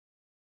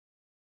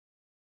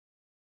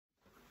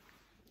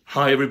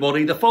Hi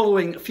everybody, the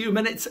following few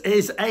minutes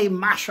is a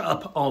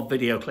mashup of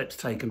video clips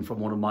taken from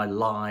one of my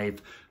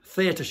live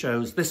theatre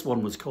shows. This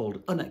one was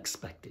called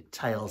Unexpected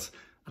Tales,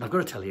 and I've got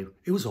to tell you,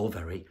 it was all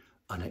very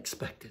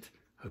unexpected.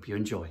 Hope you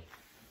enjoy.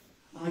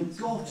 I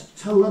got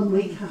to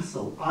Lumley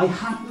Castle. I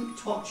hadn't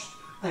touched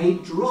a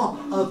drop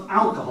of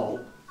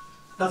alcohol.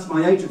 That's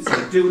my agency.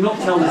 Do not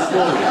tell the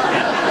story.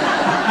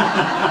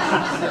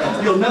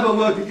 You'll never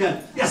work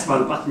again. Yes, by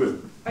the back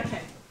room.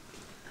 Okay.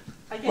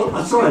 Well,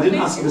 I'm sorry, I didn't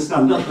ask you to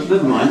stand up, but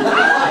never mind.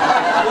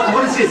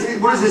 What is this?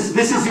 What is this?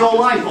 This is your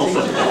life, or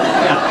something?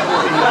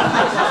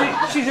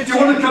 Yeah. Do you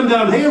want to come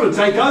down here and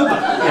take over?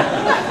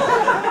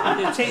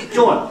 Yeah.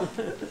 Go on.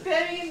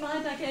 Bearing in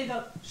mind I gave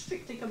up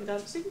Strictly Come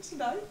Dancing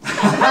today to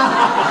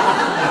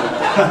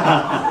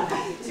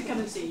come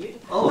and see you.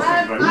 Oh,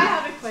 I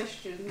have a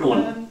question. Go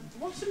on.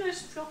 What's the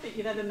most profit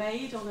you've ever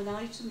made on an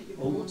item that you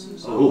bought and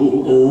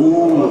sold?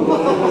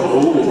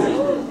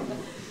 Oh.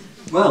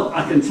 Well,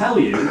 I can tell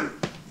you,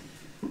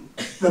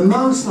 the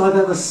most I've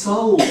ever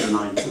sold an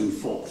item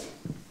for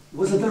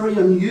was a very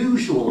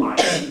unusual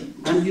item,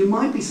 and you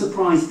might be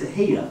surprised to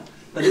hear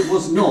that it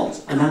was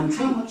not an antique.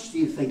 How much do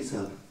you think,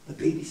 sir? The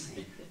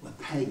BBC were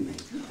paying me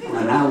on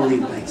an hourly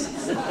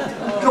basis.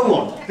 Go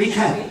on, be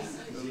careful.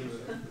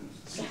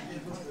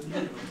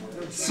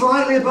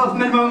 Slightly above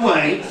minimum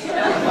wage.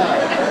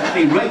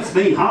 He rates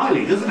me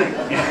highly, doesn't he?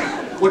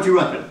 Yeah. What do you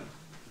reckon?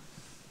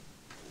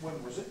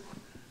 When was it?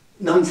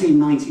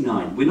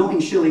 1999. We're not in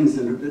shillings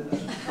and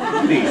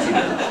pennies, you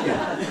know.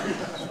 Yeah.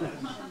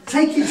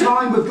 Take your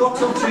time. We've got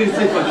till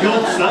Tuesday, for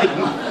God's sake.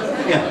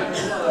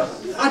 Yeah.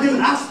 I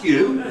didn't ask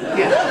you.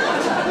 Yeah.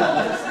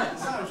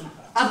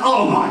 And,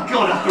 oh my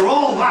God! After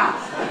all that,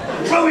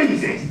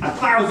 ruins it.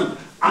 1,000.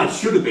 I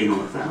should have been on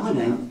 1,000. My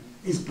name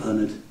is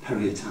Bernard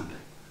Perrier-Tampe.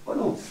 Oh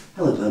no.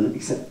 Hello, Bernard. He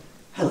said,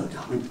 hello,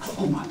 darling.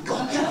 Oh my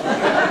God.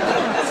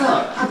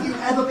 Sir, have you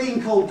ever been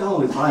called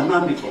darling by a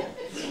man before?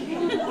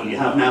 Well, you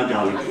have now,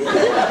 darling.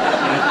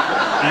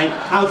 Hey,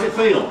 how's it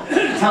feel?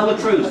 Tell the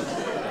truth.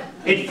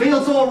 It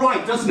feels all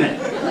right, doesn't it?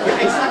 Yeah,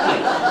 exactly.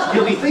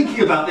 You'll be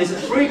thinking about this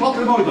at 3 o'clock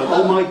in the morning, but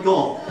oh my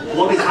God,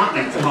 what is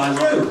happening to my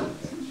life?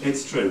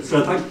 It's true.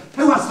 So,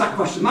 who asked that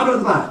question? Man at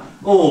the back.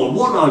 Oh,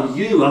 what are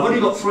you? I've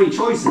only got 3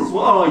 choices.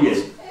 What are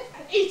you?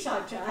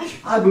 E-type, Jack. I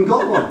haven't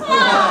got one.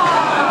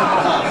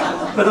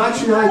 But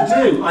actually I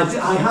do.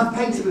 I have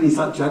painted an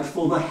E-type Jack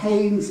for the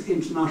Haynes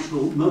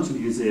International Motor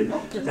Museum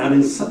down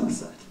in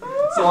Somerset.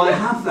 So I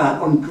have that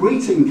on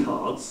greeting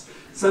cards.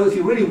 So if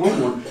you really want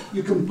one,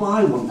 you can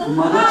buy one from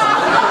my website.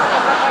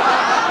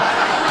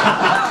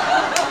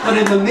 But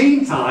in the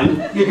meantime,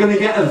 you're going to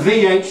get a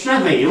V8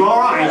 Chevy. You're all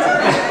right?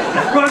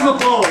 Round of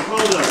applause.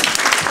 Well done.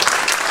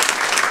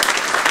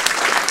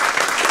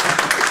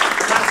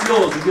 That's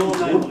yours. Your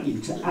name. I want you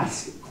to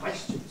ask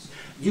questions.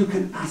 You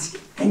can ask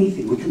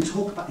anything. We can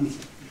talk about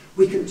anything.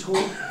 We can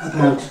talk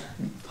about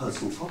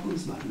personal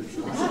problems, madam, if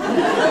you like.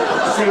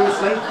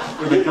 Seriously,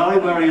 with a guy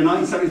wearing a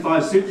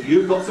 1975 suit,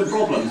 you've got some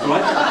problems,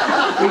 right?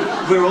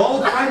 We're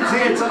all friends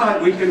here tonight.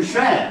 We can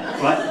share,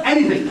 right?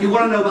 Anything. You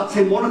want to know about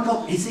Tim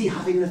Wanacott? Is he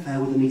having an affair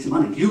with Anita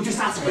Manning? You just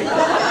ask me.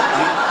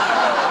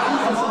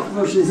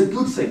 Self-promotion is a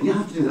good thing. You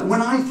have to do that.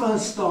 When I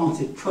first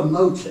started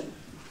promoting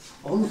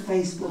on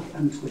Facebook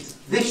and Twitter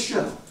this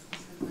show,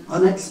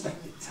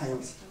 Unexpected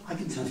Tales, I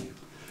can tell you,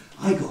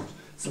 I got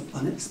some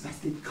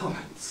unexpected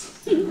comments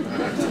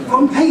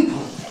from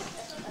people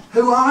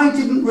who I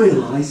didn't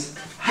realise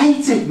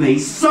hated me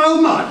so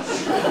much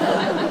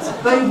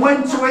they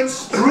went to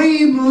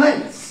extreme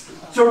lengths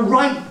to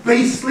write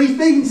beastly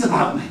things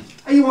about me.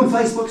 Are you on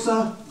Facebook,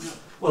 sir?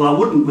 Well, I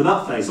wouldn't with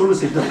that face,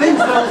 honestly. The things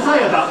they'll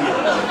say about you.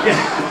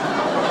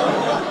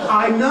 Yeah.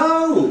 I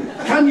know.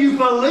 Can you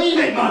believe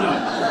it, madam?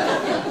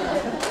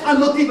 I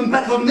look even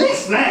better than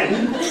this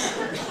then.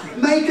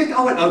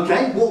 I went,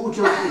 okay, what would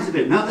you like me to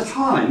do? Now at the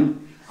time,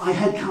 I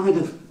had kind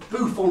of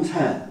bouffant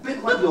hair, a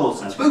bit like yours,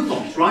 sir.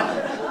 Bouffant, right?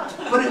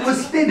 But it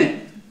was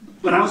thinning,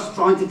 but I was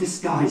trying to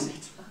disguise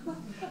it.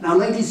 Now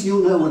ladies,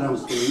 you'll know what I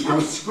was doing. I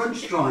was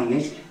scrunch drying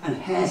it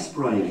and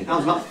hairspraying it. I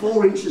was about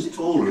 4 inches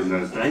taller in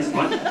those days,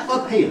 right?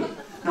 Up here.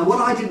 Now what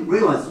I didn't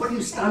realise is when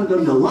you stand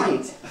under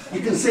light,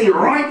 you can see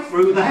right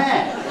through the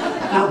hair.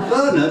 Now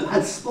Bernard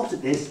had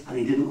spotted this and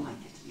he didn't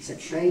like it. He said,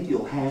 shave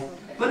your hair.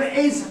 But it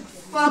is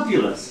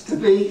fabulous to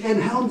be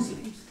in Helmsley.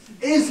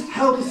 Is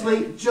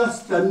Helmsley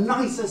just the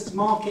nicest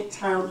market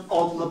town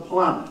on the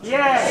planet?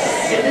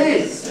 Yes! It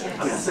is! I mean,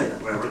 I say that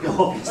wherever I go,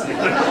 obviously.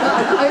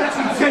 I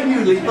actually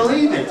genuinely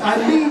believe it. I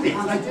mean it.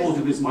 I thought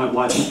of it as my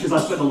wife because I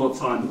spent a lot of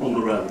time on the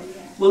road.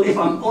 Well, if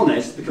I'm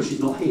honest, because she's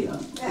not here,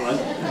 right?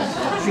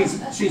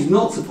 She's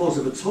not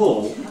supportive at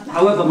all.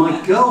 However,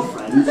 my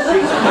girlfriend, she's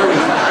very...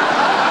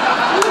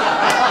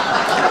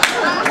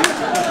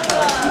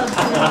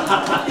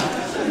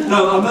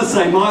 No, I must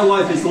say, my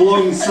wife is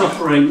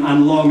long-suffering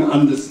and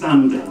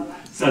long-understanding.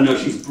 So, no,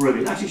 she's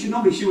brilliant.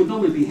 Actually, she would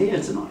normally be here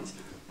tonight.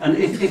 And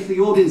if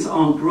the audience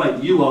aren't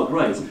great, you are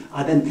great,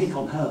 I then pick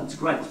on her. It's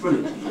great, it's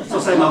brilliant. So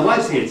I say, my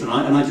wife's here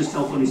tonight, and I just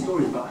tell funny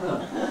stories about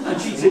her. And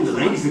she thinks the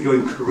ladies are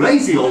going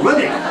crazy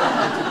already.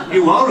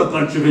 You are a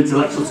bunch of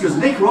intellectuals, because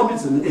Nick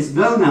Robinson is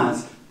known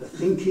as the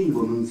thinking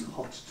woman's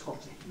hot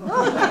toddy.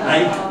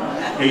 Hey,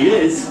 he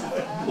is.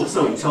 Well,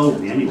 so he told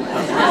me anyway.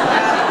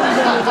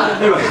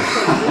 Anyway,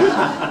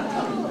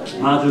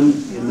 Madam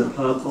in the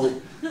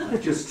purple,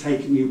 I've just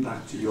taken you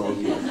back to your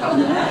youth,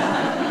 haven't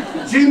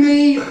I?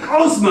 Jimmy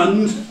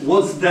Osmond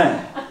was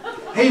there.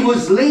 He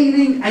was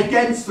leaning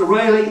against the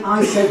railing.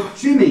 I said,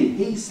 Jimmy.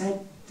 He said,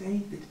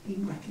 David. He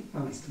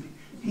recognised me.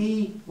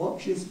 He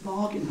watches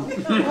bargain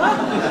hunters.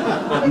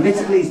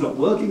 Admittedly, he's not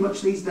working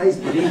much these days,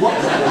 but he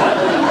watches.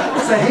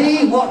 So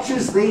he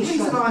watches these. The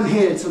reason I'm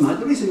here tonight,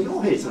 the reason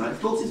you're here tonight,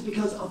 of course, is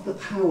because of the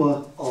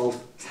power of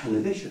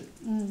television.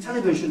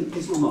 Television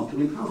is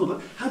remarkably powerful,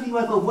 but have you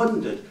ever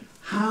wondered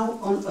how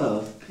on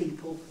earth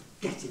people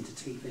get into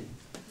TV?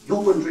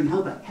 You're wondering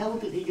how the hell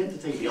did he get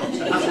into TV?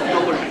 That's what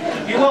you're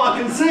wondering. You are, I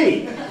can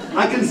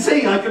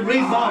see. I can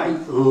read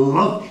minds. I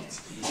loved it.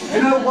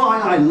 You know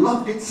why I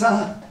loved it,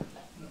 sir?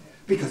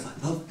 Because I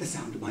love the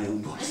sound of my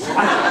own voice. Now,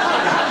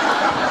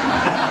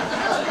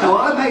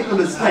 I made the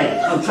mistake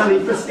of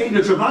telling Christina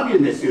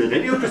Trevanion this the other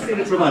day. You know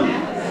Christina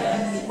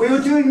Trevanion? We were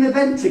doing an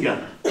event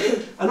together.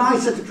 And I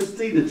said to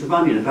Christina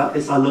Trevanion about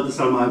this, I love the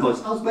sound of my own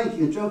voice. I was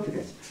making a joke of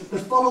it. The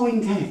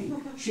following day,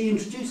 she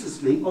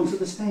introduces me onto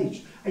the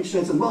stage. And she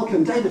says, and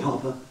welcome David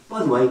Harper.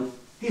 By the way,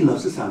 he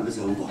loves the sound of his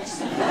own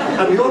voice.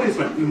 And the audience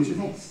went, who's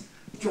this?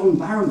 John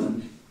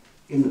Barrowman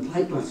in the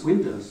plate glass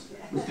windows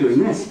was doing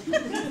this.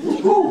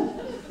 Ooh.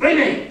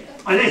 Baby,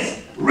 like this,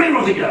 rear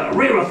of figure,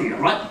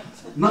 right?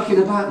 Mucking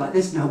about like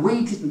this. Now,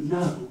 we didn't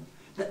know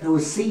that there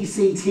was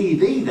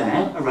CCTV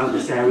there around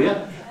this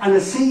area, and a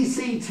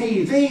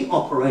CCTV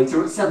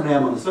operator at 7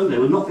 AM on a Sunday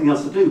with nothing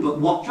else to do but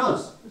watch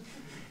us.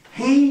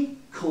 He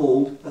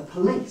called the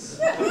police,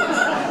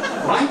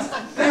 right?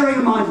 Bearing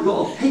in mind we've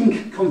got a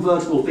pink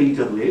convertible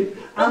VW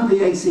and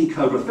the AC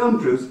Cobra film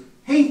crews,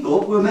 he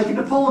thought we were making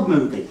a porn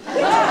movie.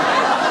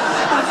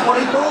 That's what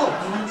he thought.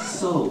 He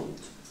sold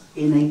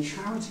in a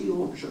charity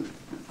auction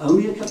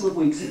only a couple of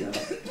weeks ago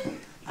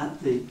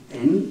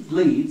in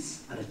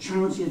Leeds at a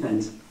charity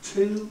event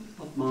 2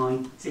 of my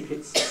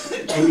tickets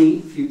to any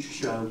future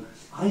show.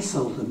 I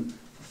sold them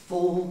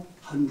for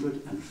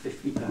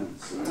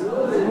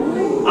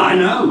 £450. I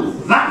know,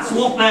 that's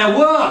what they're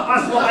worth.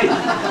 That's what they.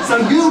 So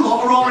you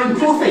lot are in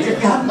profit. If you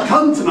hadn't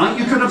come tonight,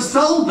 you could have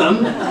sold them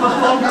for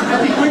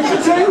 450 quid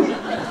for 2.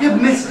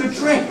 You've missed a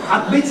trick.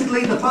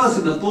 Admittedly, the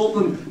person that bought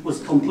them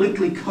was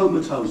completely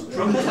comatose,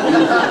 drunk.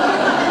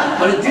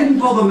 But it didn't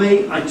bother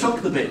me. I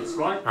took the bits,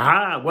 right?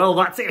 Ah, well,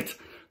 that's it.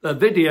 The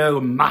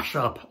video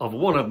mashup of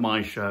one of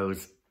my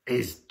shows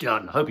is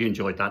done. Hope you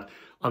enjoyed that.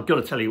 I've got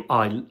to tell you,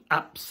 I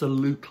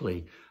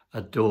absolutely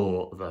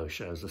adore those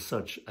shows. They're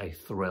such a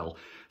thrill.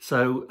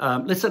 So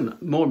listen,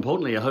 more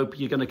importantly, I hope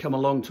you're going to come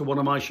along to one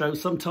of my shows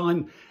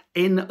sometime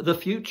in the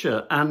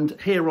future. And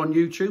here on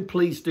YouTube,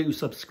 please do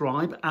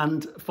subscribe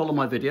and follow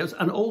my videos.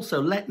 And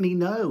also let me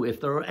know if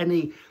there are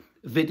any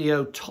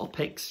video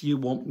topics you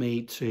want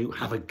me to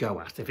have a go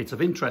at. If it's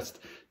of interest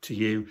to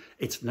you,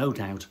 it's no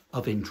doubt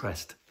of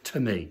interest to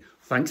me.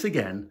 Thanks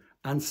again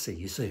and see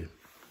you soon.